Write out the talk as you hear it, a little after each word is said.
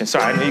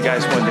Sorry, I know you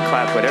guys wanted to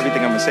clap, but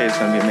everything I'm going to say is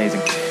going to be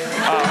amazing.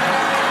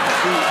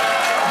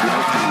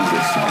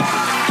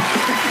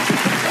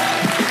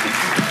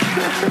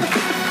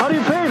 How do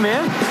you pay,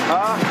 man?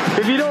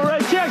 If you don't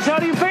write checks, how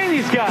do you pay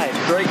these guys?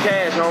 Straight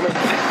cash, homie.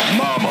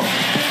 Mama,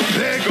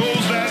 there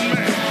goes that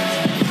man.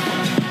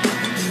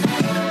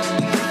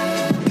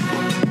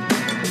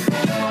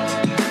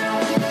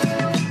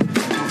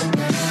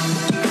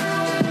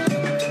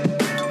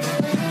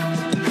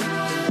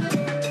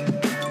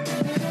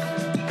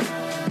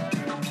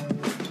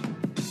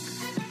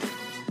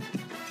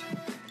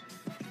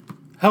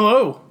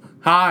 Hello.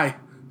 Hi.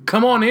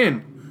 Come on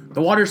in.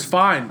 The water's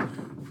fine.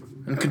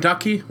 In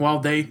Kentucky, well,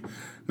 they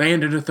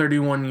ended a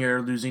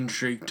 31-year losing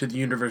streak to the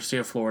University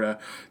of Florida.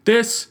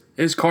 This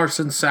is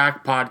Carson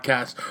Sack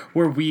Podcast,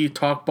 where we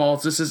talk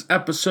balls. This is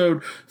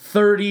episode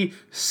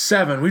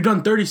 37. We've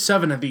done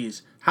 37 of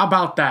these. How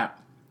about that?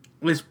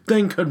 This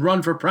thing could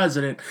run for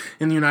president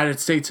in the United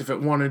States if it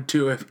wanted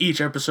to, if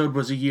each episode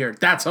was a year.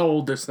 That's how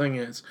old this thing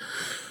is.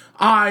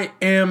 I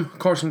am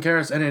Carson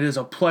Karras, and it is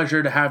a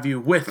pleasure to have you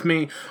with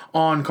me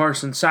on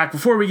Carson Sack.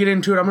 Before we get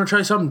into it, I'm going to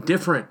try something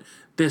different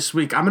this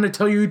week. I'm going to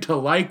tell you to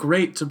like,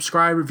 rate,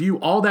 subscribe, review,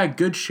 all that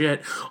good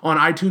shit on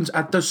iTunes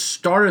at the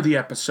start of the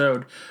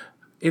episode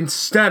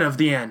instead of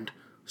the end.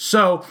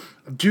 So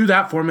do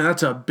that for me.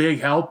 That's a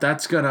big help.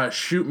 That's going to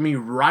shoot me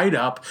right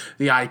up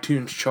the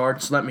iTunes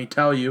charts, let me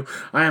tell you.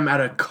 I am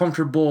at a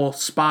comfortable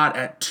spot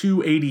at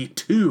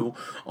 282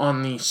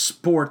 on the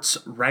sports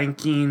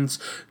rankings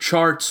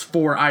charts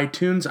for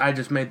iTunes. I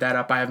just made that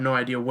up. I have no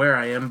idea where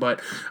I am,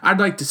 but I'd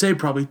like to say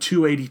probably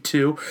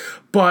 282.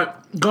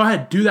 But go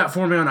ahead, do that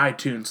for me on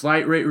iTunes.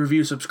 Like, rate,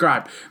 review,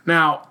 subscribe.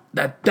 Now,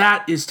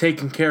 that is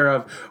taken care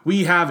of,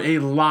 we have a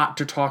lot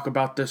to talk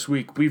about this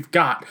week. We've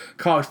got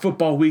college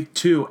football week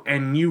 2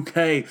 and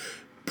UK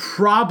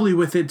probably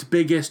with its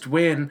biggest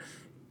win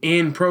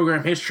in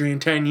program history in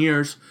 10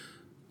 years,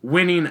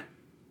 winning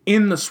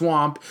in the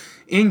Swamp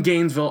in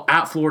Gainesville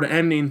at Florida,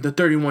 ending the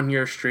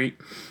 31-year streak.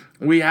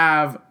 We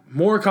have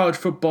more college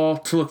football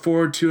to look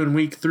forward to in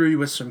week 3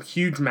 with some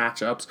huge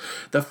matchups.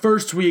 The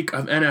first week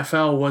of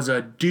NFL was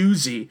a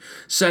doozy,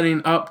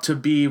 setting up to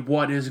be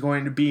what is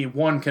going to be,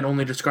 one can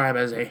only describe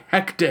as a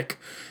hectic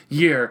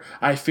year,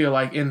 I feel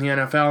like, in the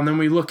NFL. And then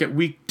we look at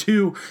week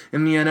 2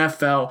 in the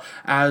NFL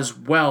as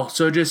well.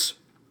 So just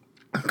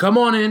come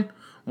on in.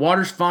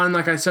 Water's fine,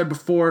 like I said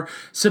before.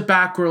 Sit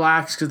back,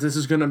 relax, because this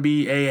is going to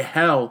be a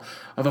hell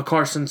of a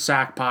Carson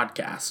Sack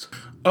podcast.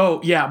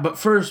 Oh, yeah, but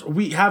first,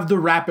 we have the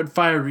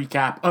rapid-fire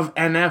recap of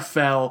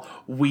NFL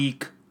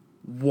Week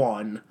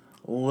 1.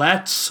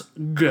 Let's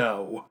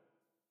go.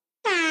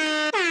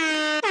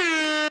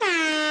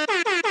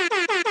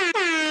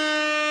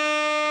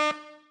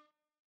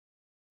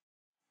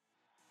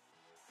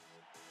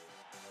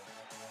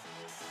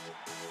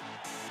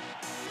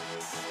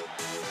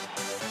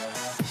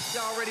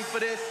 Y'all ready for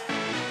this?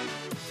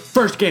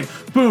 First game,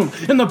 boom,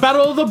 in the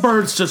Battle of the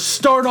Birds to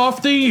start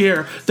off the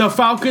year, the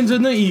Falcons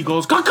and the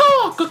Eagles.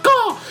 Caw-caw,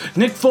 caw-caw.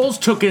 Nick Foles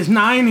took his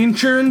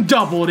 9-incher and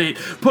doubled it,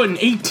 putting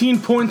 18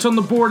 points on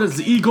the board as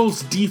the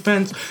Eagles'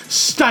 defense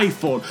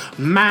stifled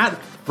Matt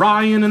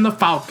Ryan and the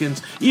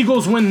Falcons.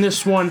 Eagles win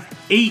this one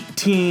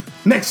 18.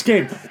 Next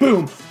game,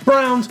 boom,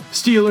 Browns,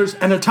 Steelers,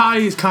 and a tie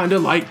is kind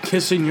of like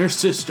kissing your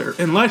sister,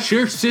 unless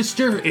your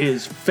sister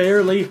is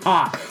fairly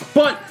hot.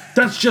 But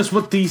that's just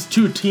what these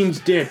two teams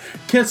did.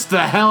 Kiss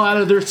the hell out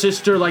of their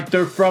sister like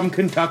they're from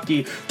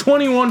Kentucky.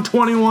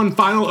 21-21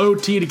 final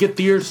OT to get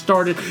the year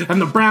started, and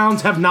the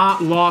Browns have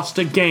not lost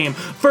a game.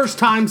 First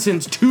time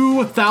since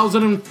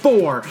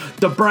 2004,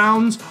 the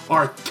Browns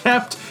are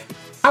kept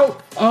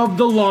out of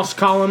the loss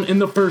column in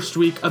the first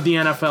week of the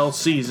NFL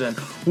season.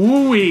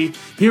 Woo-wee.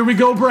 Here we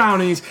go,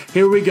 Brownies.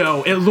 Here we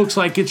go. It looks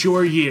like it's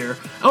your year.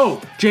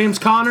 Oh, James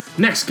Conner.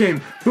 Next game.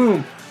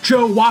 Boom.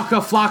 Joe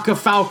Waka Flocka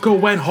Falco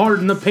went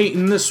hard in the paint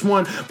in this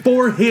one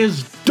for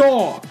his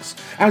dogs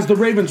as the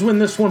Ravens win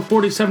this one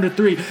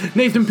 47-3.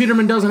 Nathan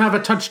Peterman doesn't have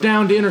a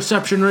touchdown to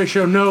interception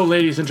ratio. No,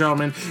 ladies and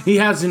gentlemen. He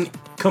has an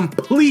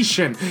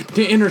completion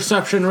to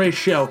interception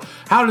ratio.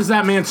 How does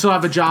that man still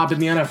have a job in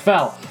the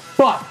NFL?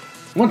 But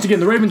once again,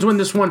 the Ravens win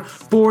this one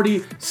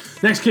 40.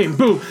 Next game,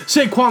 boom.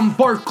 Saquon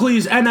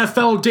Barkley's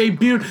NFL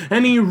debut,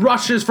 and he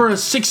rushes for a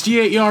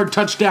 68-yard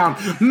touchdown.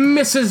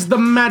 Misses the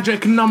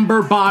magic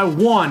number by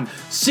 1.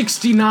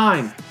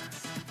 69.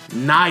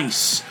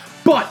 Nice.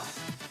 But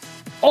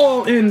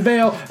all in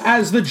Vale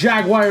as the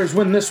Jaguars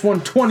win this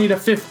one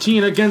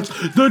 20-15 against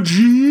the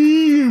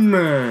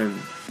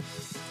G-Men.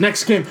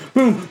 Next game,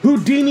 boom.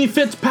 Houdini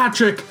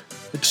Fitzmagic.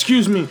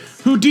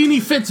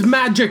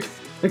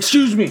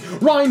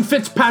 Ryan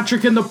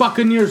Fitzpatrick and the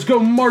Buccaneers go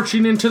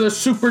marching into the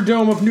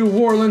Superdome of New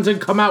Orleans and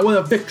come out with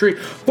a victory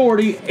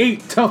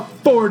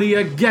 48-40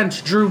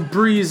 against Drew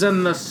Brees.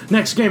 And the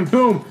next game,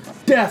 boom,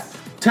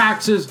 Death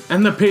taxes,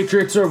 and the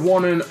Patriots are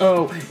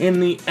 1-0 in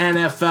the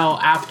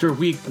NFL after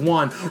week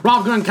 1.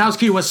 Rob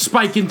Gronkowski was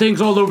spiking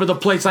things all over the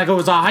place like it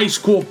was a high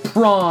school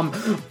prom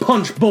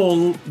punch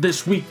bowl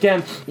this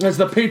weekend as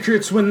the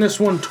Patriots win this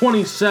one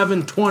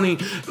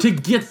 27-20 to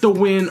get the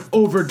win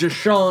over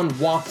Deshaun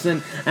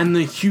Watson and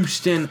the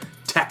Houston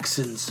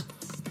Texans.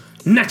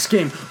 Next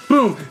game,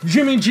 boom,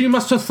 Jimmy G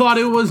must have thought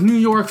it was New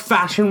York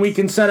Fashion Week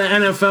instead of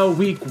NFL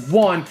Week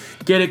 1.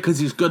 Get it? Because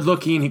he's good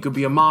looking, he could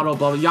be a model,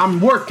 blah, blah, blah. I'm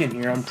working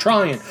here, I'm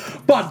trying.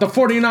 But the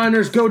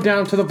 49ers go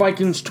down to the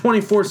Vikings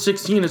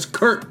 24-16 as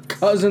Kirk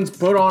Cousins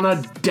put on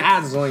a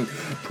dazzling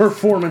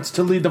performance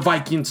to lead the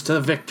Vikings to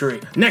the victory.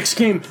 Next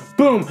game,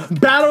 boom,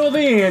 Battle of the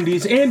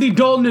Andys, Andy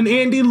Dalton and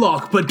Andy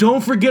Luck. But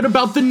don't forget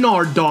about the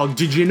Nard Dog.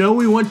 Did you know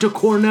we went to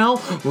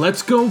Cornell?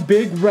 Let's go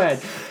Big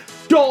Red.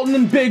 Dalton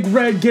and Big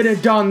Red get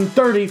it done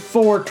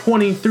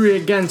 34-23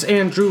 against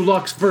Andrew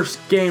Luck's first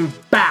game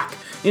back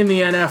in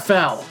the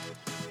NFL.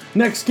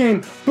 Next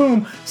game,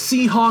 boom,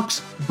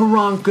 Seahawks,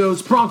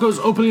 Broncos. Broncos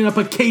opening up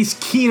a Case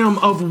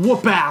Keenum of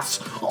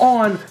whoop-ass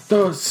on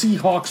the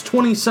Seahawks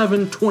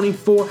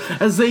 27-24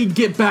 as they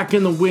get back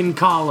in the win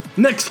column.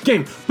 Next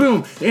game,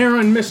 boom,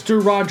 Aaron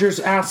Mr.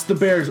 Rodgers asks the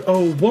Bears,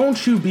 oh,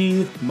 won't you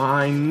be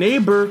my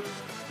neighbor?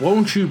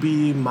 Won't you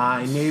be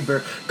my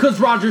neighbor? Because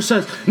Rodgers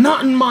says,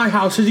 not in my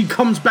house, as he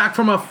comes back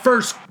from a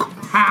first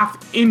half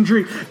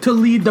injury to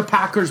lead the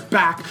Packers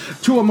back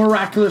to a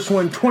miraculous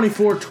win,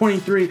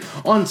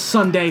 24-23 on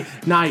Sunday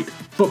Night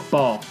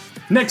Football.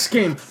 Next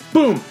game,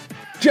 boom,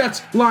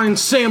 Jets line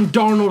Sam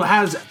Darnold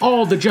has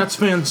all the Jets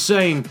fans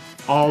saying,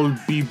 I'll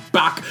be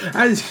back,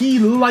 as he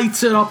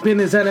lights it up in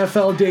his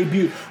NFL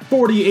debut,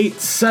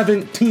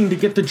 48-17 to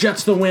get the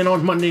Jets the win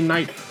on Monday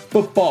Night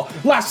Football.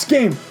 Last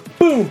game,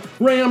 boom,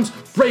 Rams,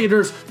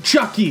 Raiders,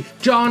 Chucky,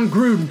 John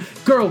Gruden.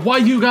 Girl, why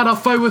you gotta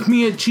fight with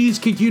me at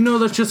Cheesecake? You know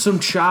that's just some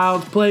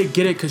child's play.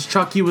 Get it? Because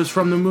Chucky was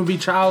from the movie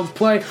Child's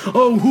Play.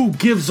 Oh, who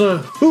gives a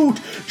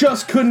hoot?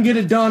 Just couldn't get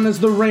it done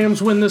as the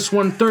Rams win this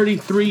one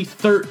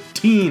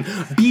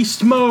 33-13.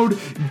 Beast mode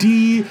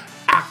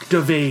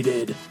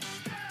deactivated.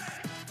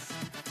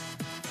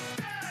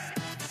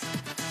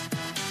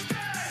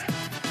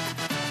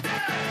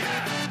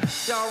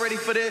 Y'all ready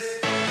for this?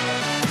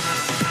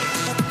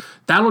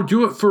 That'll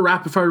do it for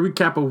rapid fire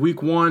recap of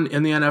week 1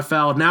 in the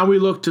NFL. Now we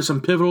look to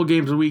some pivotal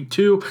games of week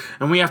 2,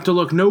 and we have to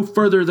look no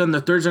further than the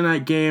Thursday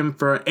night game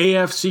for an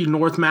AFC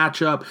North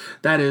matchup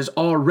that is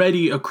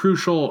already a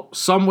crucial,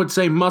 some would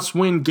say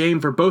must-win game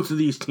for both of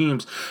these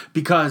teams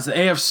because the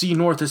AFC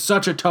North is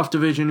such a tough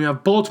division. You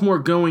have Baltimore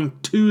going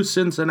to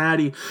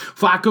Cincinnati.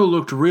 Flacco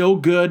looked real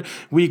good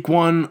week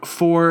 1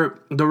 for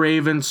the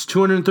Ravens,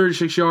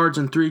 236 yards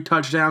and 3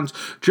 touchdowns.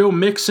 Joe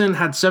Mixon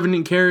had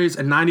 17 carries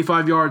and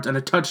 95 yards and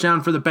a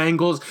touchdown for the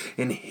Bengals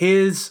in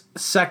his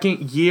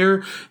second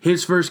year,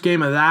 his first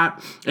game of that.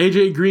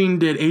 AJ Green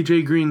did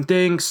AJ Green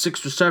things,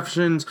 6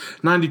 receptions,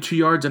 92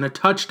 yards, and a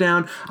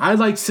touchdown. I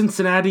like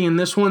Cincinnati in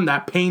this one.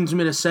 That pains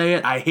me to say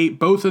it. I hate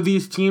both of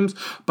these teams,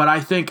 but I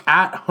think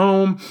at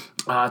home,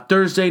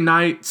 Thursday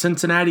night,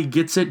 Cincinnati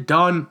gets it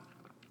done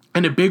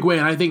in a big way,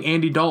 and I think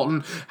Andy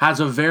Dalton has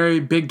a very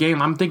big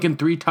game. I'm thinking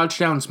 3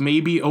 touchdowns,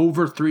 maybe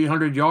over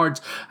 300 yards.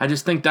 I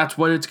just think that's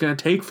what it's going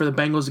to take for the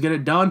Bengals to get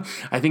it done.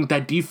 I think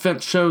that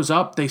defense shows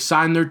up. They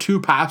signed their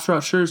 2 pass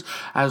rushers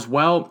as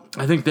well.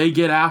 I think they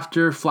get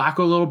after Flacco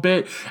a little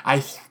bit.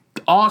 I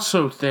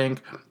also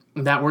think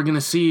that we're going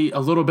to see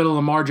a little bit of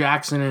Lamar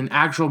Jackson in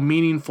actual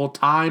meaningful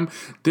time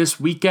this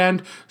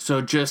weekend.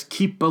 So just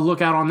keep a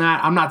lookout on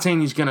that. I'm not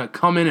saying he's going to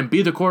come in and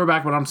be the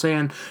quarterback, but I'm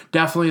saying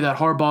definitely that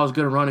Harbaugh is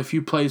going to run a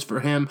few plays for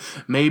him.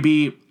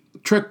 Maybe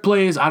trick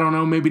plays, I don't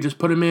know, maybe just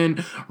put him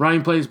in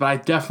running plays, but I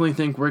definitely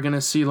think we're going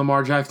to see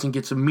Lamar Jackson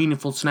get some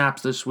meaningful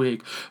snaps this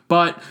week.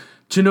 But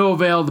to no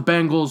avail, the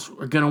Bengals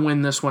are going to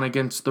win this one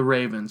against the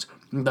Ravens.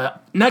 The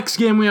next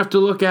game we have to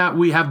look at,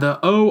 we have the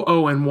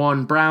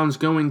 0-1 Browns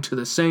going to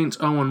the Saints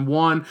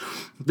 0-1.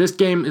 This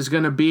game is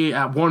going to be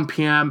at 1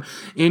 p.m.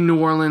 in New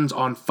Orleans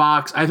on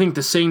Fox. I think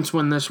the Saints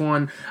win this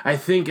one. I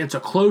think it's a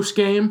close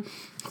game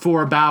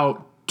for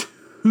about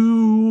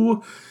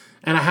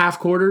 2.5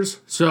 quarters.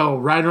 So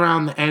right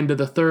around the end of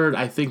the third,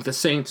 I think the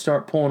Saints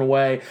start pulling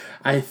away.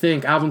 I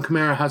think Alvin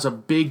Kamara has a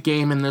big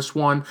game in this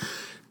one.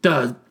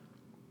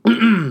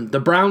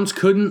 The Browns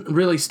couldn't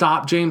really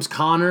stop James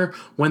Conner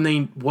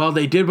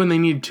they did when they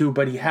needed to,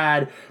 but he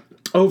had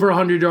over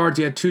 100 yards,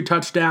 he had 2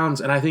 touchdowns,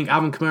 and I think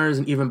Alvin Kamara is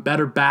an even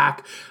better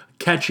back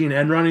catching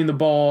and running the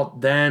ball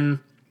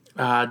than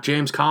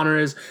James Conner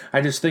is.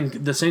 I just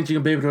think the Saints are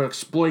going to be able to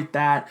exploit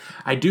that.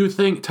 I do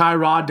think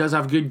Tyrod does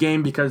have a good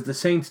game because the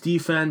Saints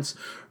defense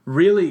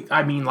really,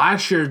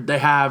 last year they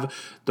have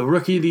the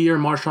Rookie of the Year,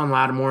 Marshawn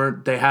Lattimore.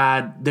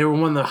 They were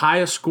one of the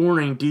highest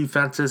scoring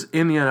defenses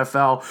in the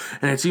NFL,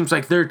 and it seems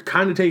like they're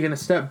kind of taking a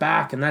step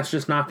back, and that's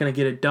just not going to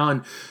get it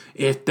done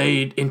if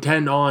they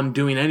intend on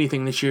doing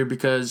anything this year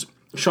because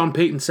Sean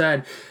Payton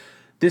said,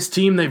 this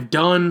team, they've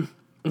done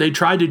they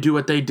tried to do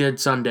what they did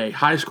Sunday.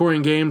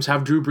 High-scoring games,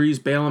 have Drew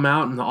Brees bail them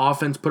out, and the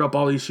offense put up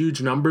all these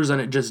huge numbers, and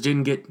it just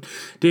didn't get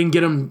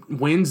them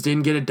wins,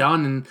 didn't get it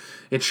done, and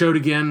it showed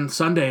again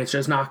Sunday. It's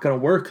just not going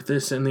to work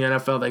this in the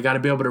NFL. They got to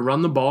be able to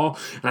run the ball,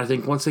 and I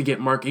think once they get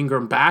Mark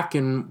Ingram back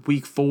in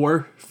week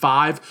 4,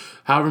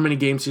 5, however many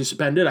games he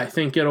suspended, I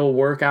think it'll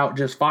work out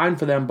just fine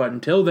for them. But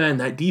until then,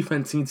 that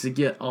defense needs to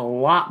get a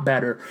lot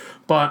better.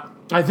 But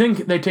I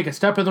think they take a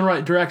step in the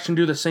right direction,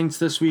 do the Saints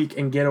this week,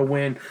 and get a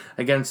win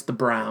against the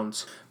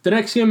Browns. The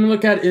next game we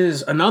look at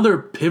is another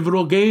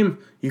pivotal game.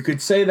 You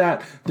could say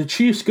that the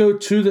Chiefs go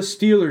to the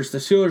Steelers. The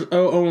Steelers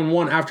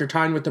 0-1 after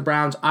tying with the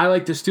Browns. I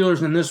like the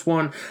Steelers in this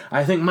one.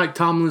 I think Mike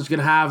Tomlin is going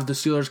to have the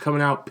Steelers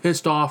coming out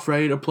pissed off,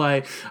 ready to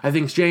play. I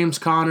think James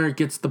Conner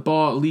gets the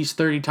ball at least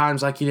 30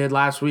 times like he did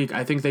last week.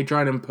 I think they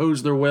try to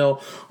impose their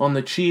will on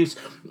the Chiefs,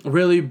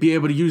 really be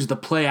able to use the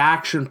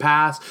play-action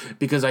pass,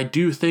 because I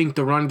do think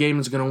the run game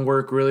is going to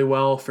work really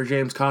well for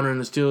James Conner and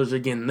the Steelers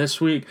again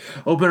this week.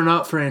 Opening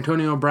up for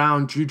Antonio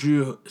Brown,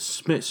 Juju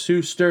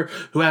Smith-Schuster,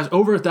 who has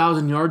over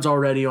 1,000 yards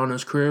already on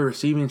his career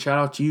receiving. Shout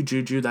out to you,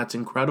 Juju. That's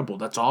incredible.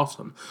 That's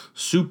awesome.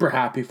 Super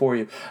happy for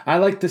you. I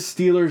like the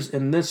Steelers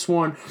in this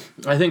one.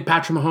 I think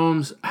Patrick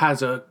Mahomes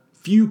has a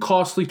few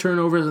costly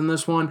turnovers in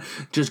this one.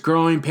 Just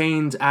growing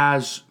pains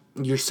as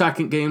your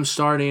second game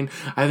starting.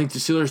 I think the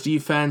Steelers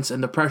defense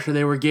and the pressure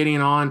they were getting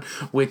on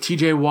with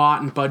TJ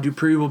Watt and Bud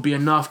Dupree will be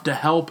enough to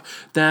help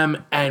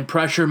them and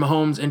pressure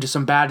Mahomes into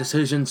some bad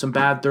decisions, some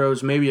bad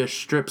throws, maybe a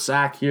strip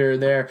sack here or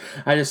there.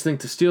 I just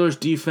think the Steelers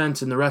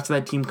defense and the rest of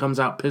that team comes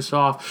out pissed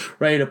off,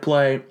 ready to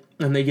play,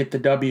 and they get the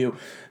W.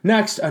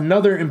 Next,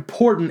 another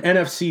important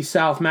NFC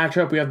South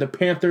matchup. We have the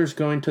Panthers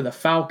going to the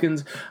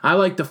Falcons. I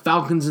like the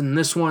Falcons in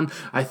this one.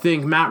 I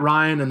think Matt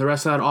Ryan and the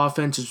rest of that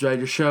offense is ready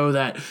to show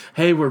that,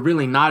 hey, we're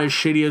really not as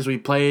shitty as we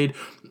played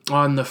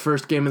on the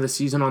first game of the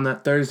season on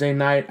that Thursday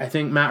night. I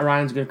think Matt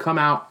Ryan's going to come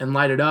out and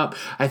light it up.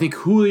 I think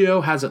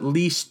Julio has at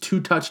least 2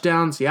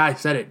 touchdowns. Yeah, I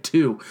said it,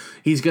 2.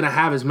 He's going to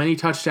have as many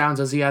touchdowns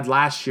as he had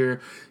last year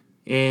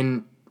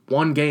in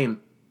one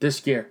game.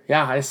 This year.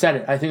 Yeah, I said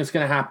it. I think it's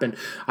going to happen.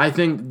 I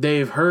think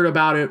they've heard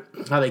about it,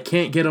 how they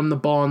can't get him the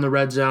ball in the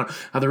red zone,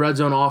 how the red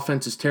zone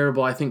offense is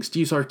terrible. I think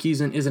Steve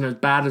Sarkisian isn't as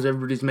bad as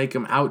everybody's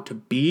making him out to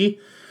be,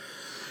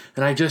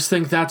 and I just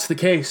think that's the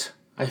case.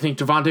 I think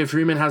Devontae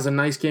Freeman has a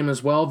nice game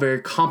as well, very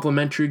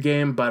complimentary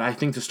game, but I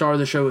think the star of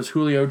the show is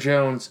Julio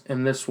Jones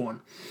in this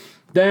one.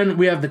 Then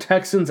we have the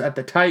Texans at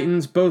the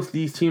Titans. Both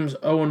these teams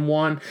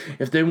 0-1.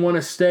 If they want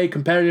to stay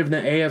competitive in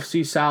the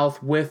AFC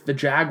South with the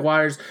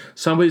Jaguars,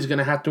 somebody's going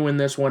to have to win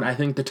this one. I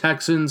think the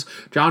Texans,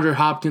 DeAndre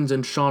Hopkins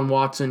and Sean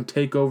Watson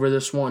take over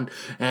this one.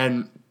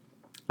 And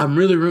I'm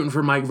really rooting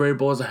for Mike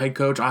Vrabel as a head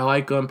coach. I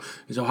like him.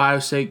 He's an Ohio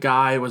State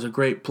guy. Was a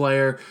great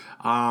player.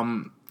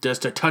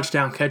 Just a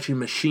touchdown catching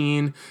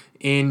machine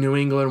in New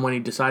England when he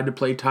decided to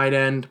play tight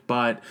end.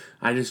 But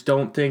I just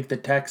don't think the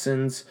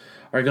Texans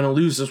are going to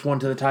lose this one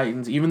to the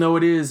Titans. Even though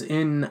it is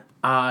in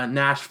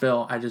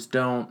Nashville, I just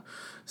don't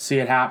see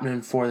it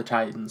happening for the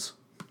Titans.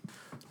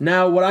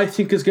 Now, what I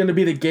think is going to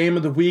be the game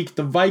of the week,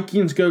 the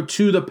Vikings go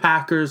to the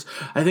Packers.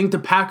 I think the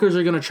Packers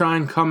are going to try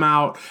and come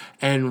out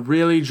and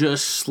really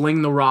just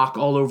sling the rock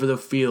all over the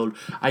field.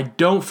 I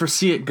don't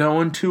foresee it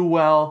going too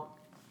well.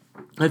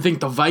 I think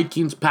the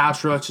Vikings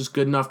pass rush is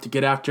good enough to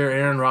get after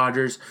Aaron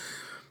Rodgers.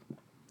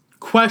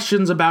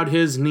 Questions about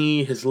his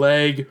knee, his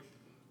leg.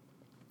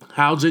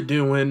 How's it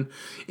doing?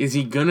 Is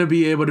he going to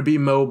be able to be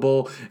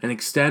mobile and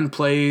extend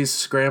plays,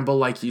 scramble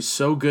like he's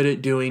so good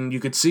at doing? You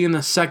could see in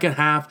the second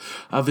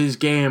half of his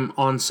game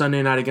on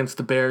Sunday night against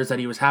the Bears that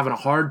he was having a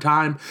hard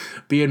time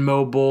being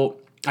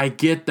mobile. I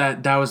get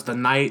that that was the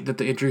night that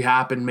the injury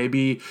happened.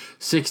 Maybe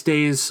 6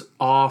 days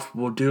off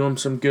will do him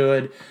some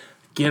good.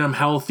 Get him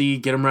healthy,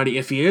 get him ready.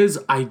 If he is,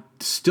 I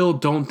still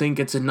don't think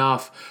it's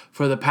enough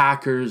for the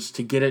Packers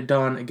to get it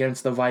done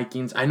against the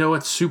Vikings. I know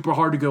it's super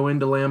hard to go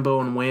into Lambeau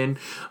and win,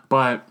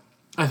 but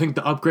I think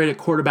the upgraded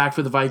quarterback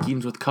for the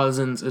Vikings with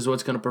Cousins is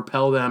what's going to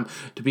propel them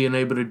to being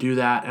able to do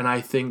that. And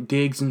I think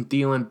Diggs and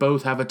Thielen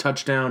both have a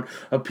touchdown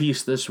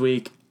apiece this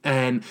week.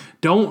 And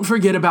don't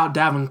forget about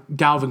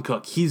Dalvin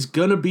Cook. He's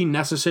going to be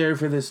necessary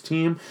for this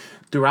team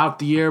throughout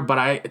the year, but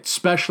I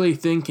especially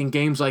think in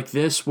games like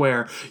this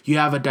where you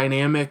have a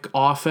dynamic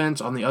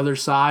offense on the other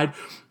side,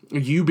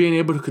 you being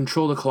able to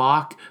control the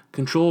clock,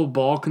 control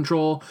ball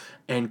control,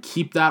 and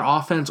keep that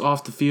offense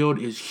off the field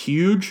is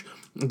huge.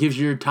 It gives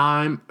you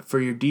time for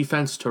your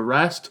defense to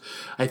rest.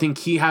 I think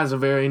he has a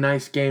very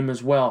nice game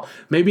as well.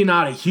 Maybe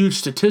not a huge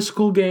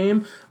statistical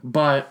game,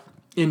 but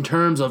in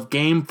terms of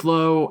game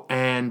flow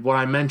and what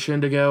I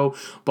mentioned ago,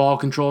 ball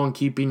control and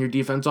keeping your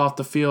defense off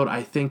the field,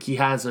 I think he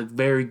has a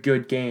very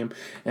good game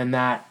in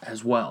that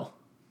as well.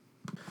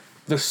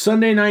 The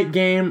Sunday night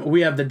game,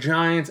 we have the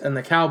Giants and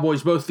the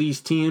Cowboys, both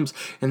these teams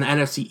in the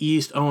NFC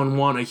East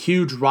 0-1, a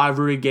huge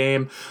rivalry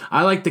game.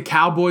 I like the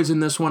Cowboys in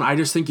this one. I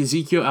just think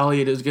Ezekiel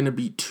Elliott is going to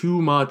be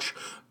too much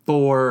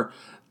for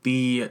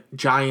the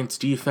Giants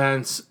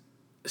defense.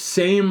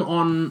 Same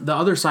on the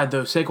other side,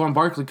 though. Saquon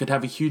Barkley could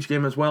have a huge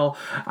game as well.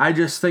 I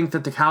just think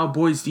that the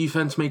Cowboys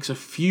defense makes a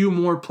few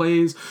more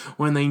plays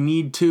when they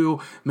need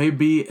to.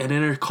 Maybe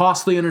an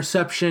costly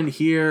interception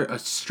here, a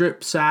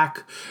strip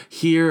sack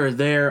here or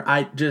there.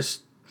 I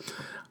just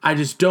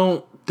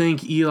don't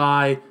think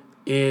Eli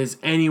is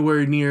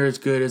anywhere near as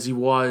good as he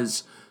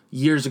was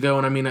years ago.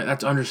 And I mean,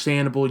 that's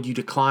understandable. You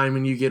decline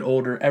when you get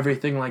older,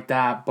 everything like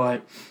that.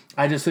 But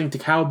I just think the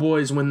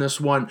Cowboys win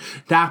this one.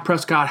 Dak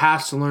Prescott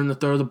has to learn to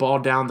throw the ball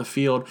down the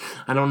field.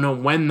 I don't know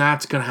when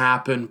that's going to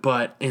happen,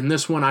 but in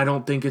this one, I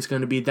don't think it's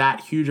going to be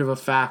that huge of a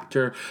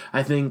factor.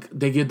 I think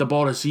they give the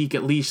ball to Zeke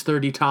at least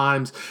 30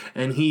 times,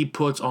 and he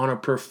puts on a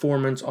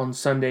performance on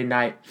Sunday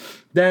night.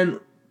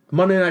 Then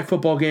Monday Night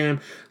Football game,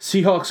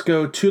 Seahawks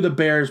go to the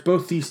Bears.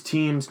 Both these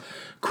teams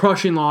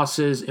crushing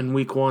losses in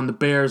week one. The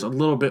Bears a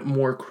little bit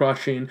more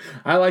crushing.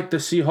 I like the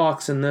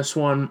Seahawks in this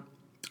one.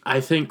 I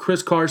think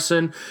Chris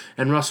Carson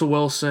and Russell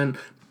Wilson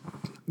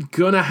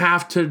gonna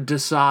have to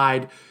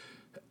decide,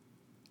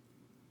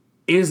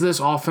 is this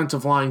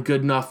offensive line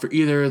good enough for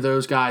either of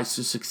those guys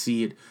to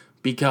succeed?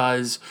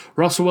 Because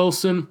Russell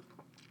Wilson,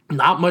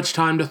 not much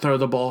time to throw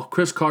the ball.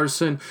 Chris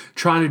Carson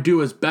trying to do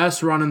his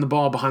best running the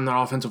ball behind that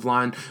offensive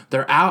line.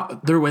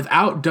 They're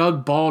without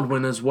Doug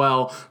Baldwin as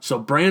well, so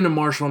Brandon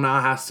Marshall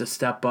now has to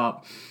step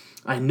up.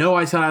 I know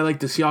I said I like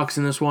the Seahawks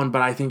in this one,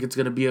 but I think it's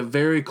going to be a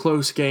very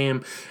close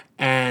game,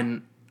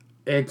 and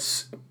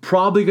it's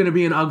probably going to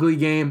be an ugly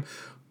game.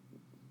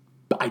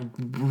 I'm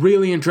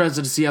really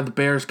interested to see how the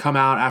Bears come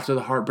out after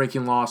the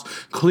heartbreaking loss.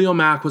 Khalil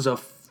Mack was a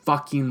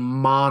fucking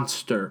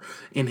monster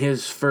in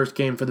his first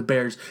game for the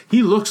Bears.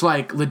 He looks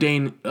like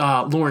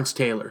Lawrence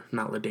Taylor.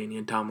 Not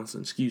LaDainian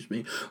Tomlinson, excuse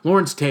me.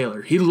 Lawrence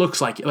Taylor. He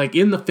looks like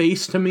in the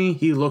face to me,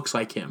 he looks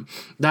like him.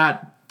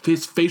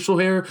 His facial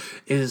hair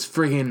is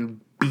friggin'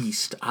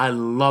 beast. I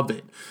love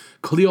it.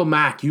 Khalil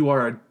Mack, you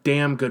are a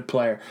damn good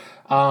player.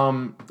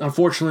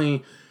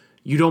 Unfortunately,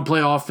 you don't play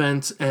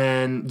offense,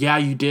 and yeah,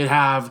 you did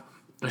have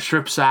a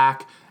strip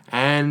sack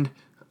and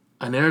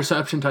an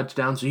interception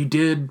touchdown, so you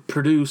did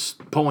produce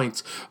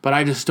points, but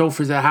I just don't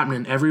foresee that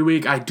happening every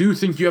week. I do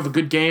think you have a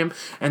good game,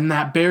 and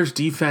that Bears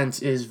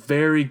defense is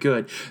very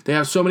good. They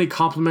have so many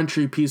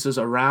complementary pieces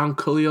around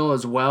Khalil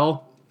as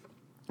well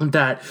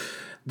that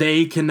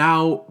they can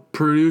now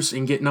produce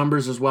and get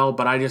numbers as well,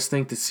 but I just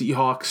think the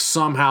Seahawks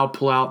somehow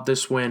pull out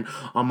this win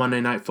on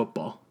Monday Night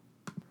Football.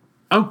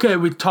 Okay,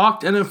 we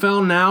talked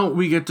NFL, now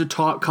we get to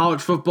talk college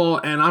football,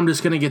 and I'm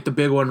just going to get the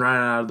big one right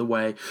out of the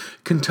way.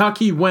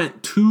 Kentucky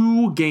went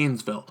to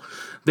Gainesville.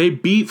 They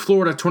beat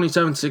Florida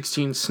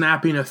 27-16,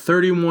 snapping a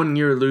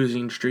 31-year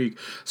losing streak.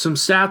 Some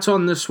stats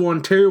on this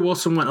one: Terry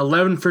Wilson went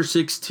 11 for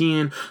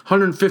 16,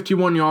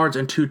 151 yards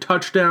and 2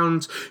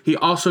 touchdowns. He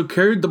also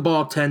carried the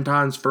ball 10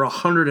 times for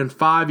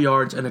 105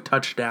 yards and a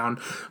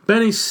touchdown.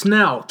 Benny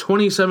Snell,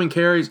 27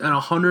 carries and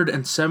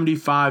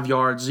 175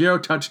 yards, 0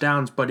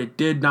 touchdowns, but it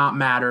did not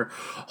matter.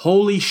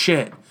 Holy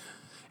shit.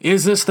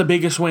 Is this the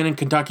biggest win in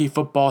Kentucky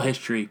football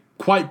history?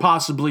 Quite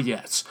possibly,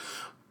 yes.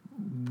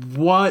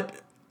 What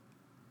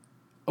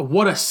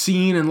a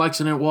scene in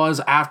Lexington it was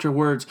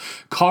afterwards.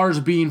 Cars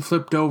being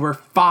flipped over,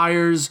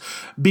 fires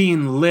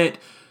being lit,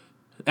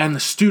 and the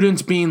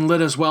students being lit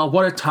as well.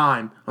 What a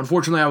time.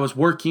 Unfortunately, I was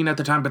working at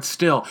the time, but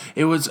still,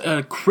 it was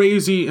a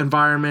crazy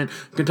environment.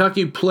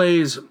 Kentucky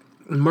plays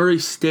Murray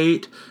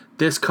State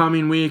this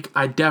coming week.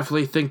 I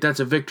definitely think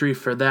that's a victory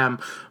for them.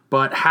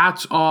 But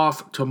hats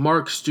off to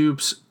Mark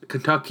Stoops,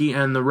 Kentucky,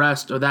 and the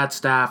rest of that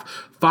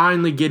staff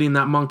finally getting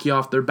that monkey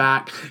off their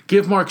back.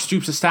 Give Mark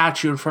Stoops a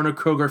statue in front of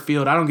Kroger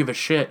Field. I don't give a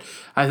shit.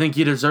 I think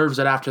he deserves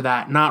it after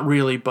that. Not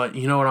really, but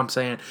you know what I'm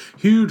saying.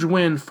 Huge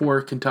win for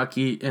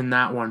Kentucky in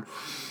that one.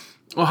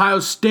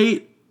 Ohio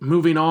State,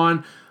 moving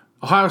on.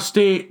 Ohio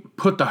State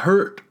put the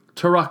hurt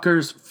to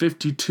Rutgers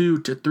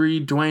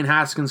 52-3. Dwayne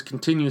Haskins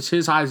continues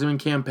his Heisman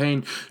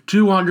campaign,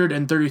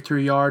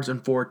 233 yards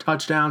and 4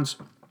 touchdowns.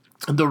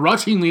 The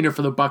rushing leader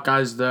for the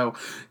Buckeyes, though,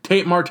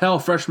 Tate Martell,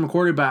 freshman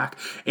quarterback,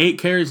 8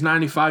 carries,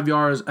 95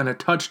 yards, and a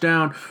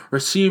touchdown.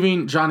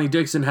 Receiving, Johnny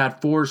Dixon had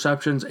 4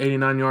 receptions,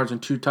 89 yards,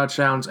 and 2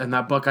 touchdowns, and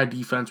that Buckeye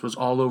defense was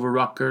all over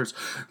Rutgers.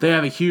 They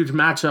have a huge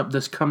matchup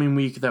this coming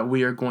week that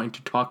we are going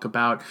to talk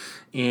about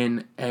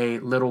in a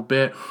little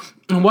bit.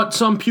 And what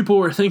some people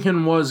were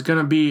thinking was going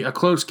to be a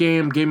close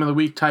game of the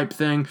week type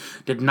thing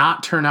did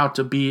not turn out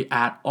to be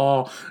at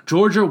all.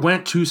 Georgia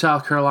went to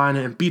South Carolina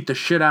and beat the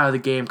shit out of the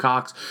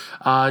Gamecocks.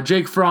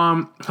 Jake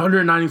Fromm,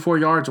 194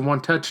 yards and 1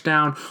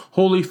 touchdown.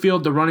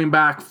 Holyfield, the running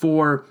back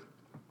for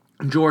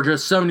Georgia,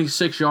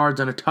 76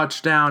 yards and a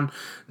touchdown,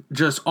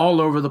 just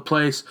all over the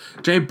place.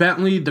 Jay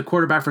Bentley, the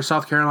quarterback for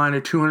South Carolina,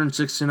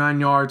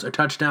 269 yards, a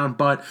touchdown,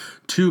 but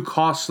 2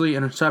 costly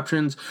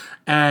interceptions.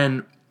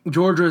 And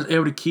Georgia was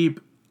able to keep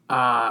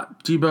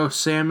Debo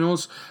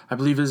Samuels, I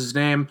believe is his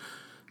name,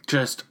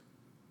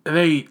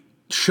 they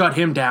shut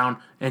him down,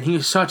 and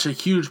he's such a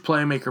huge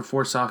playmaker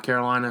for South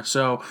Carolina.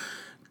 So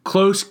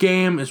close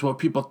game is what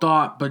people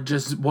thought, but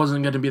just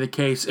wasn't going to be the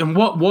case. And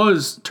what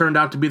turned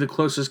out to be the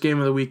closest game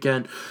of the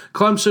weekend,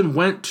 Clemson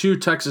went to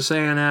Texas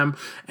A&M,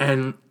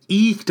 and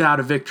eked out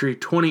a victory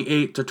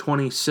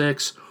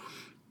 28-26.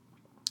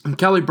 And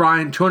Kelly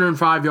Bryant,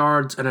 205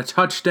 yards and a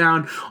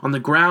touchdown. On the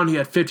ground, he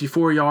had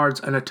 54 yards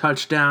and a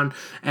touchdown.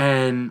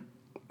 And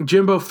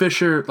Jimbo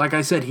Fisher, like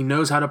I said, he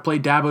knows how to play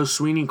Dabo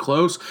Swinney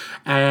close.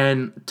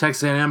 And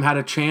Texas A&M had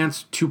a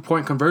chance,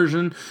 2-point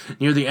conversion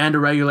near the end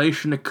of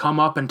regulation to come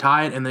up and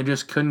tie it, and they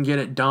just couldn't get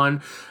it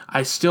done.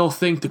 I still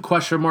think the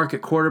question mark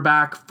at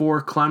quarterback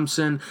for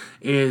Clemson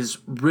is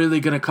really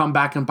going to come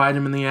back and bite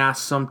him in the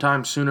ass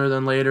sometime sooner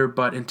than later.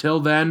 But until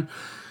then,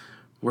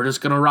 we're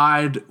just going to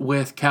ride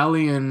with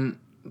Kelly and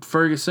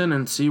Ferguson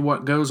and see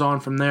what goes on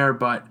from there.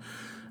 But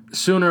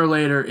sooner or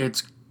later,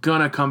 it's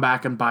going to come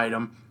back and bite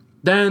him.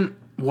 Then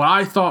what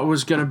I thought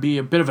was going to be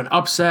a bit of an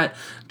upset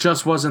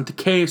just wasn't the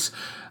case.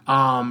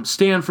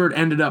 Stanford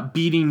ended up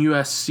beating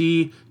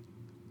USC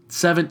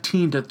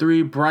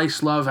 17-3.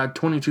 Bryce Love had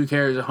 22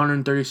 carries,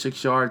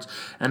 136 yards,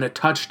 and a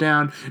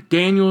touchdown.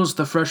 Daniels,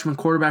 the freshman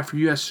quarterback for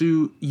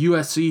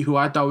USC, who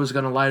I thought was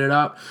going to light it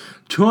up,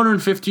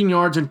 215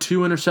 yards and 2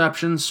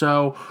 interceptions.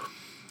 So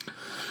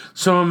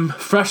some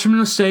freshman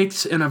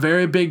mistakes in a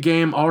very big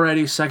game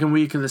already, second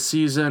week of the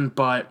season,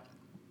 but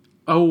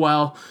oh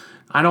well.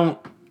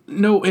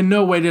 In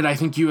no way did I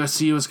think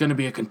USC was going to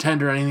be a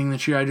contender or anything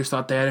this year. I just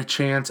thought they had a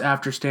chance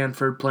after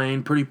Stanford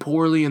playing pretty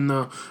poorly in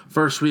the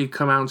first week,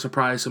 come out and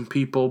surprise some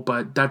people,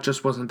 but that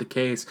just wasn't the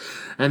case.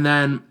 And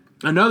then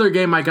another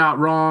game I got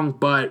wrong,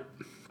 but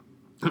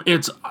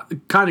it's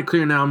kind of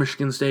clear now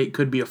Michigan State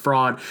could be a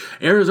fraud.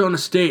 Arizona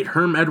State,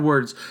 Herm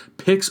Edwards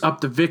picks up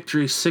the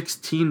victory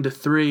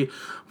 16-3.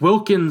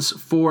 Wilkins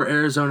for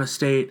Arizona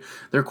State,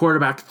 their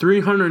quarterback,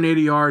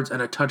 380 yards and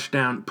a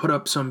touchdown, put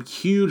up some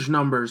huge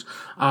numbers.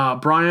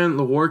 Brian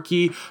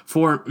Lewerke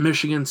for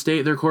Michigan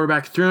State, their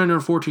quarterback,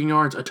 314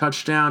 yards, a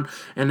touchdown,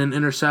 and an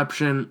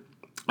interception.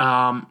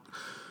 Brandon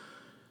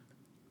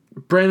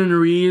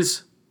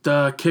Ruiz,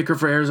 the kicker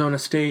for Arizona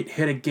State,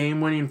 hit a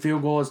game-winning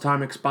field goal as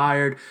time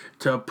expired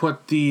to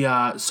put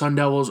the Sun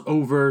Devils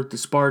over the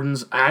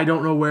Spartans. I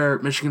don't know where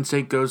Michigan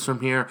State goes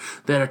from here.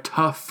 They had a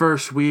tough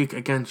first week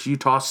against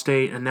Utah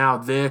State, and now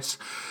this.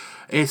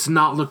 It's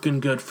not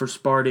looking good for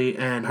Sparty.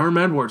 And Herm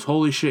Edwards,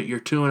 holy shit, you're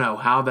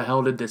 2-0. How the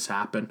hell did this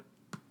happen?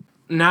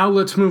 Now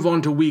let's move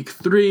on to week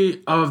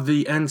 3 of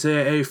the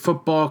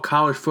NCAA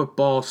college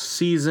football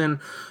season.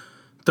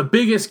 The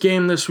biggest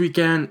game this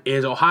weekend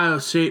is Ohio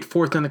State,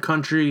 4th in the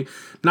country,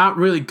 not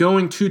really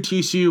going to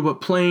TCU, but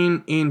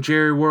playing in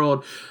Jerry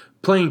World,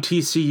 playing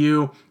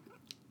TCU.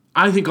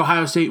 I think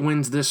Ohio State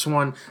wins this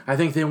one. I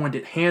think they win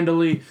it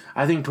handily.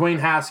 I think Dwayne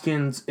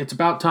Haskins, it's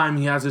about time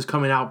he has his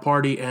coming out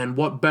party, and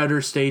what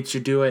better state to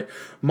do it?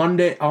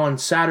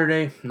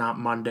 Not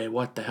Monday,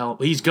 what the hell?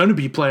 He's going to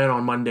be playing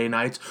on Monday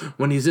nights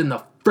when he's in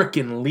the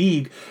freaking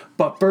league.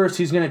 But first,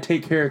 he's going to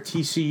take care of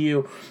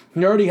TCU.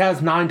 He already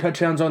has 9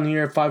 touchdowns on the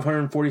year,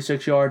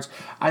 546 yards.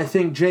 I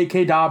think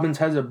J.K. Dobbins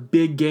has a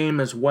big game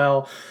as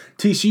well.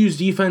 TCU's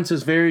defense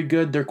is very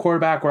good. Their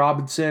quarterback,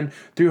 Robinson,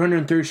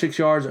 336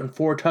 yards and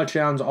 4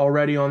 touchdowns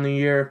already on the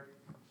year.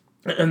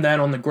 And then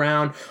on the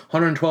ground,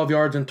 112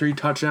 yards and 3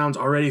 touchdowns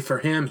already for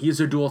him. He's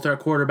a dual-threat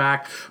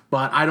quarterback,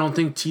 but I don't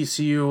think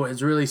TCU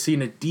has really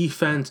seen a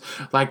defense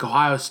like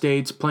Ohio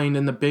State's playing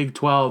in the Big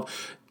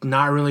 12.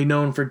 Not really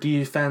known for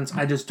defense.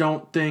 I just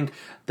don't think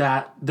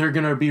that they're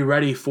going to be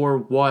ready for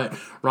what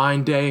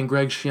Ryan Day and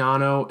Greg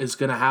Schiano is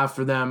going to have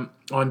for them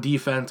on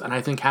defense. And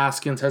I think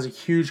Haskins has a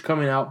huge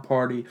coming out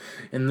party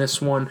in this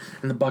one,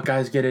 and the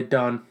Buckeyes get it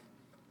done.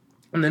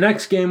 And the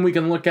next game we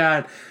can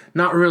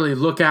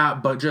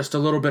but just a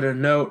little bit of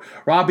note.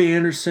 Robbie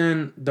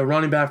Anderson, the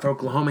running back for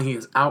Oklahoma, he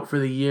is out for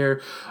the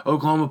year.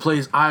 Oklahoma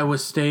plays Iowa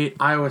State.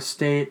 Iowa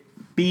State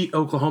beat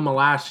Oklahoma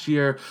last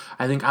year.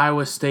 I think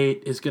Iowa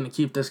State is going to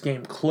keep this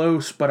game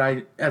close, but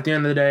at the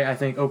end of the day, I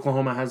think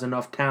Oklahoma has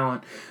enough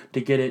talent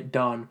to get it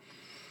done.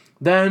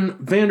 Then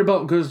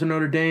Vanderbilt goes to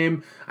Notre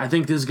Dame. I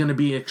think this is going to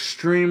be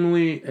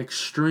extremely,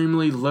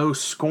 extremely low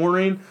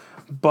scoring,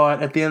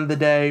 but at the end of the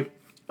day,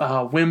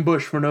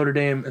 Wimbush for Notre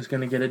Dame is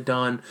going to get it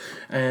done,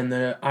 and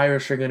the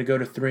Irish are going to go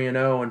to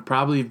 3-0 and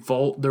probably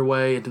vault their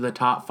way into the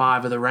top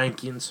 5 of the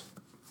rankings.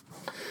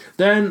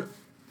 Then,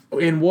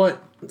 in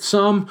what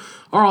some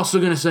are also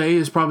going to say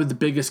is probably the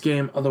biggest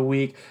game of the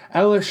week,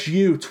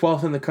 LSU,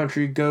 12th in the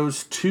country,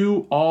 goes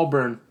to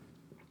Auburn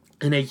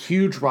in a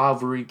huge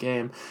rivalry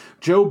game.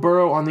 Joe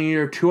Burrow on the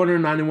year,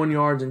 291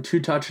 yards and 2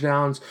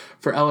 touchdowns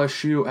for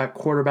LSU at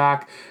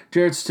quarterback.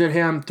 Jared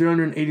Stidham,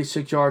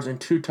 386 yards and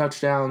 2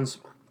 touchdowns.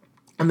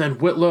 And then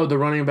Whitlow, the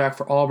running back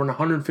for Auburn,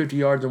 150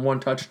 yards and 1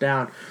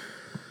 touchdown.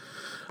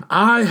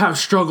 I have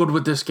struggled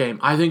with this game.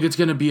 I think it's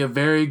going to be a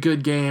very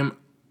good game.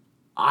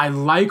 I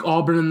like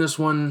Auburn in this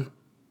one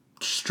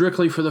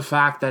strictly for the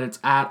fact that it's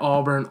at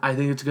Auburn. I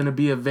think it's going to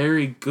be a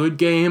very good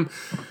game.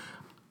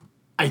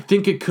 I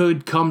think it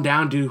could come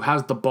down to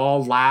how's the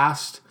ball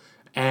last,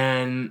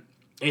 and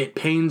it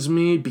pains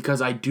me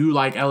because I do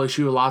like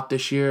LSU a lot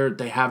this year.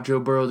 They have Joe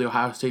Burrow, the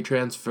Ohio State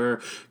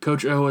transfer.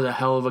 Coach O is a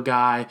hell of a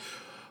guy,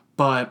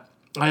 but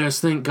I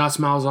just think Gus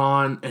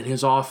Malzahn and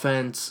his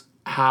offense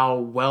how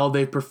well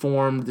they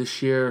performed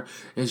this year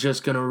is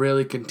just going to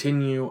really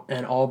continue,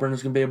 and Auburn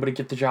is going to be able to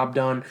get the job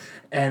done.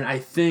 And I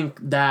think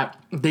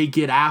that they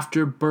get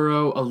after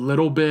Burrow a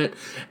little bit,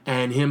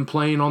 and him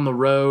playing on the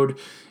road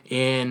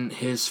in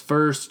his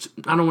first,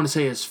 I don't want to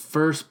say his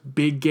first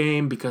big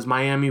game, because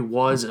Miami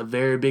was a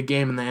very big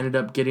game and they ended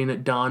up getting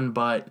it done,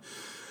 but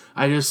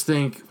I just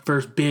think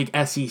first big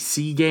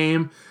SEC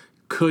game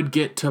could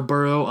get to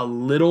Burrow a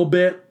little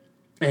bit,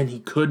 and he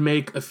could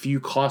make a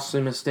few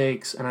costly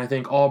mistakes. And I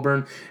think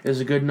Auburn is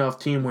a good enough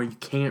team where you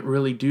can't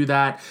really do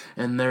that,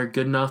 and they're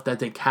good enough that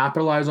they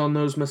capitalize on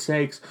those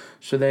mistakes,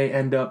 so they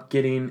end up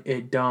getting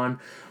it done.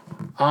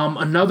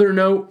 Another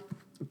note,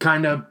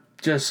 kind of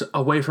just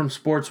away from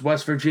sports,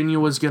 West Virginia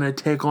was going to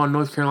take on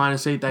North Carolina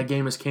State. That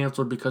game is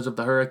canceled because of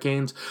the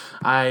hurricanes.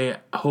 I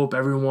hope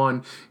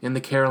everyone in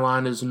the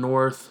Carolinas,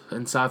 North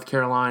and South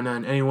Carolina,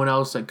 and anyone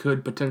else that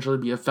could potentially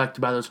be affected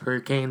by those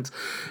hurricanes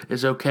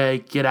is okay.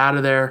 Get out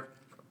of there.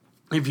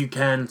 If you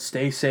can,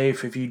 stay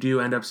safe. If you do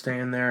end up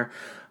staying there,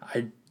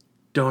 I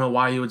don't know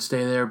why you would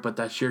stay there, but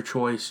that's your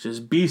choice.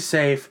 Just be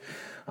safe.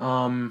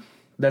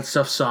 That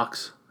stuff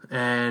sucks.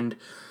 And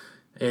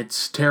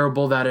it's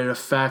terrible that it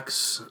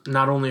affects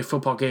not only a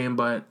football game,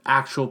 but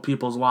actual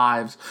people's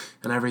lives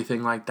and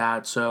everything like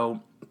that.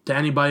 So to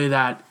anybody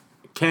that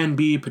can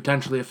be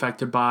potentially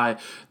affected by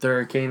the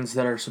hurricanes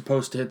that are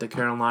supposed to hit the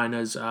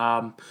Carolinas,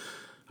 I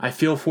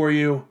feel for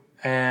you,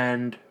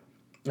 and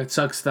it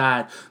sucks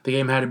that the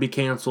game had to be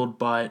canceled,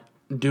 but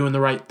doing the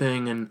right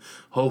thing and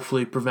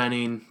hopefully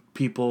preventing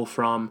people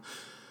from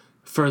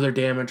further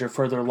damage or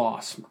further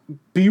loss.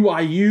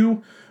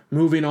 BYU,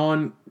 moving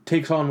on,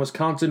 takes on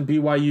Wisconsin.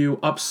 BYU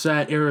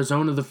upset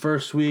Arizona the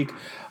first week.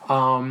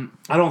 I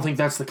don't think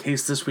that's the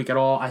case this week at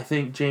all. I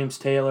think James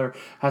Taylor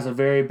has a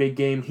very big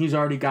game. He's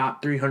already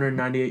got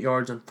 398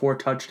 yards and 4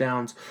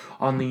 touchdowns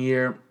on the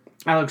year.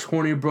 Alex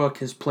Hornibrook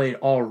has played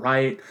all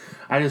right.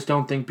 I just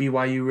don't think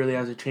BYU really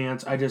has a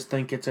chance. I just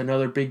think it's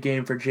another big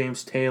game for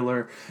James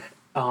Taylor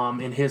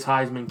in his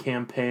Heisman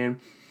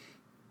campaign.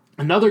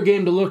 Another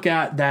game to look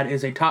at that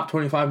is a top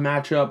 25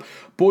 matchup.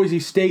 Boise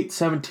State,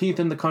 17th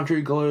in the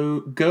country,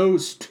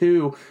 goes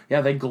to,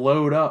 they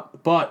glowed up,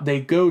 but they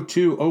go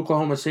to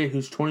Oklahoma State,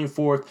 who's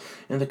 24th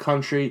in the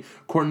country.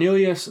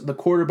 Cornelius, the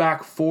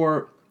quarterback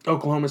for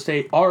Oklahoma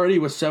State, already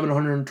with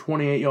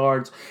 728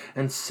 yards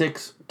and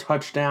 6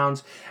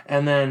 touchdowns.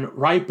 And then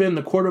Ripon,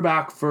 the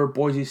quarterback for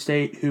Boise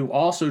State, who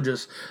also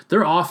just,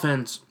 their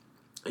offense,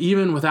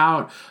 even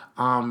without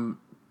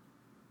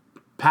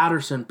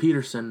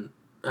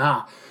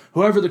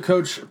whoever the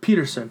coach,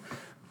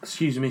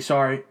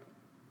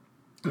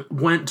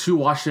 went to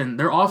Washington.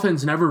 Their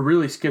offense never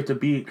really skipped a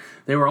beat.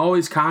 They were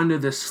always kind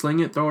of this sling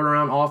it, throw it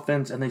around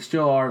offense, and they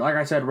still are. Like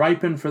I said,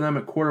 Ripon for them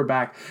at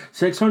quarterback,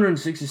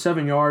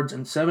 667 yards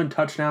and 7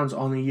 touchdowns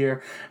on the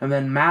year. And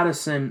then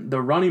Madison,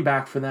 the running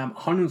back for them,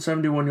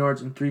 171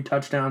 yards and 3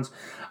 touchdowns.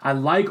 I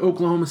like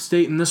Oklahoma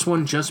State in this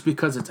one just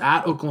because it's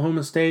at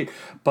Oklahoma State,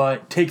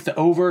 but take the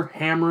over,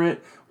 hammer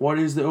it. What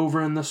is the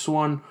over in this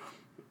one?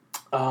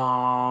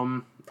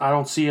 I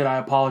don't see it. I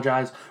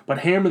apologize. But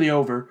hammer the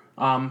over.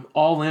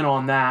 All in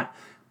on that.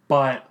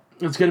 But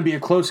it's going to be a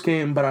close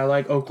game, but I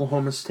like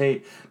Oklahoma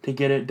State to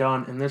get it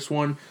done in this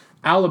one.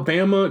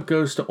 Alabama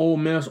goes to Ole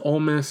Miss. Ole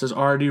Miss has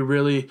already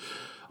really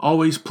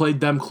always played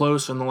them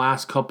close in the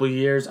last couple of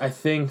years. I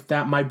think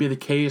that might be the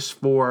case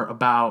for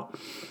about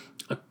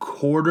a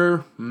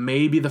quarter,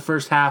 maybe the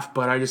first half,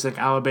 but I just think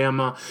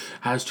Alabama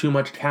has too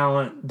much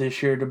talent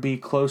this year to be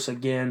close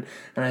again,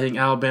 and I think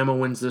Alabama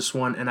wins this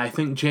one, and I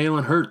think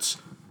Jalen Hurts,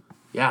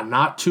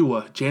 not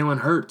Tua, Jalen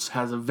Hurts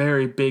has a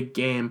very big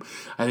game.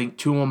 I think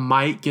Tua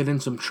might get in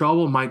some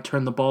trouble, might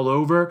turn the ball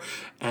over,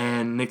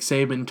 and Nick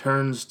Saban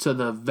turns to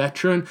the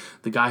veteran,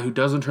 the guy who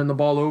doesn't turn the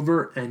ball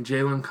over, and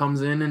Jalen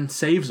comes in and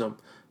saves him.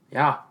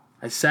 Yeah,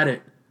 I said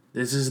it.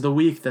 This is the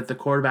week that the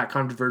quarterback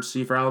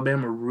controversy for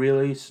Alabama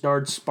really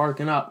starts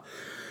sparking up.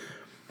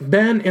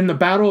 Then in the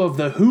battle of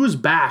the who's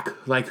back,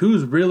 like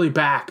who's really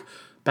back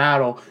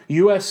battle,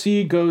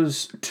 USC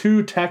goes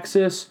to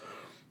Texas.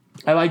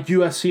 I like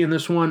USC in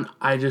this one.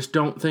 I just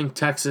don't think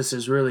Texas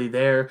is really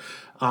there.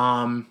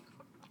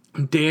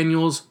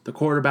 Daniels, the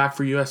quarterback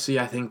for USC,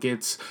 I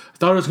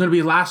thought it was going to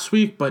be last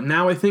week, but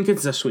now I think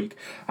it's this week.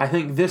 I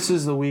think this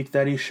is the week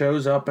that he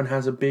shows up and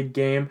has a big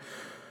game.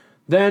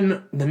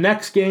 Then the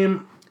next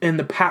game in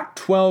the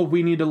Pac-12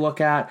 we need to look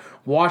at,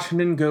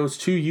 Washington goes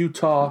to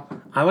Utah.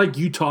 I like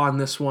Utah in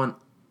this one.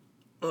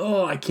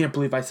 Oh, I can't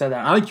believe I said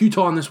that. I like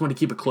Utah in this one to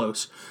keep it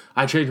close.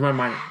 I changed my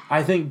mind.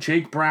 I think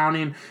Jake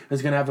Browning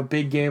is going to have a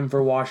big game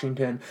for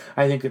Washington.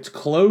 I think it's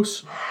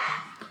close.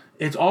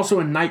 It's also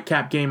a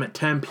nightcap game at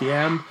 10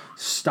 p.m.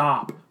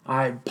 Stop.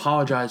 I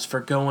apologize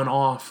for going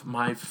off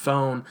my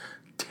phone.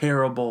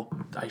 Terrible.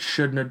 I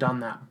shouldn't have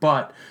done that.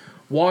 But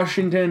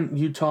Washington,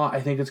 Utah,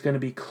 I think it's going to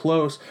be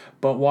close.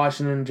 But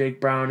Washington and Jake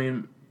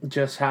Browning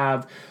just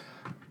have,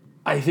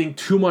 I think,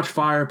 too much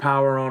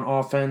firepower on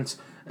offense.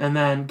 And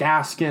then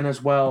Gaskin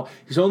as well.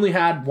 He's only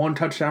had 1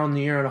 touchdown in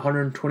the year and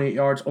 128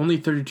 yards, only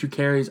 32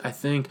 carries. I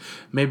think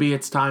maybe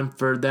it's time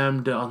for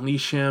them to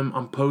unleash him,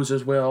 impose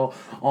his will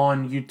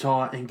on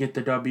Utah, and get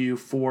the W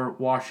for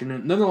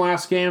Washington. And then the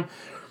last game,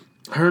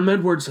 Herm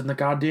Edwards and the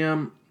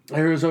goddamn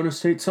Arizona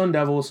State Sun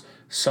Devils,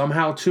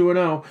 somehow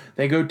 2-0.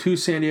 They go to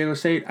San Diego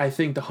State. I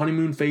think the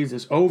honeymoon phase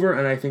is over,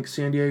 and I think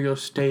San Diego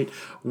State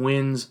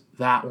wins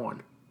that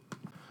one.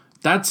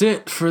 That's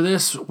it for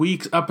this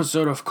week's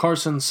episode of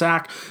Carson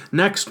Sack.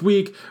 Next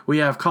week, we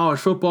have college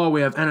football,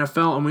 we have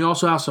NFL, and we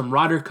also have some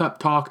Ryder Cup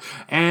talk.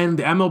 And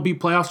the MLB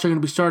playoffs are going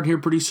to be starting here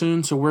pretty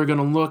soon, so we're going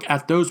to look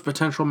at those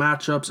potential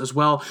matchups as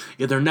well,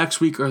 either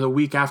next week or the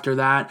week after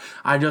that.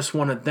 I just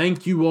want to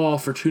thank you all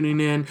for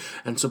tuning in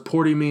and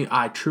supporting me.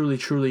 I truly,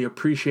 truly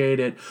appreciate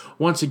it.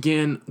 Once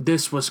again,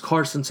 this was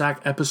Carson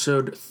Sack,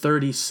 episode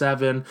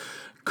 37.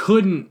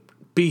 Couldn't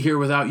be here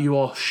without you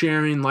all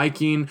sharing,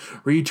 liking,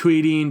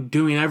 retweeting,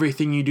 doing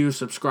everything you do,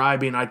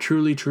 subscribing. I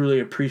truly,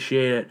 truly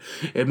appreciate it.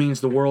 It means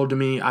the world to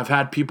me. I've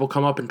had people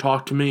come up and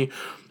talk to me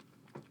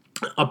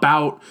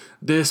about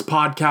this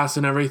podcast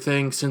and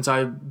everything since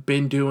I've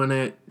been doing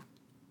it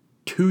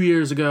 2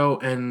 years ago,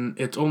 and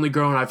it's only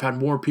grown. I've had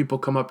more people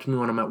come up to me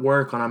when I'm at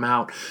work, when I'm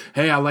out.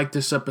 Hey, I like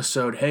this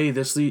episode. Hey,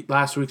 this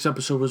last week's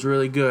episode was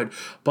really good.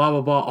 Blah, blah,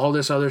 blah, all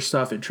this other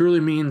stuff. It truly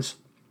means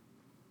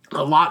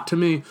a lot to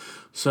me.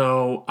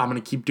 So I'm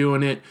going to keep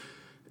doing it.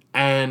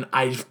 And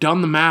I've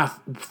done the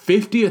math.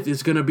 50th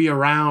is going to be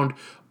around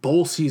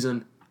bowl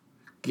season.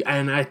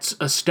 And it's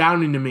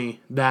astounding to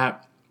me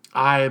that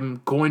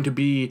I'm going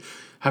to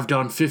have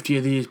done 50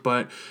 of these.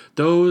 But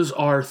those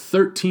are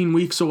 13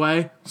 weeks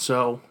away.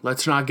 So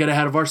let's not get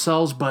ahead of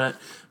ourselves. But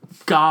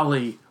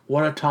golly,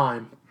 what a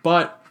time.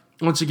 But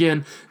once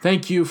again,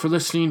 thank you for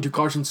listening to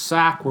Carson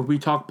Sack, where we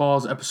talk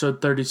balls,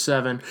 episode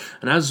 37.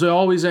 And as we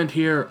always end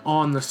here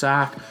on the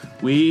Sack,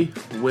 we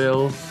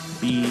will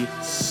be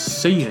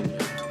seeing you.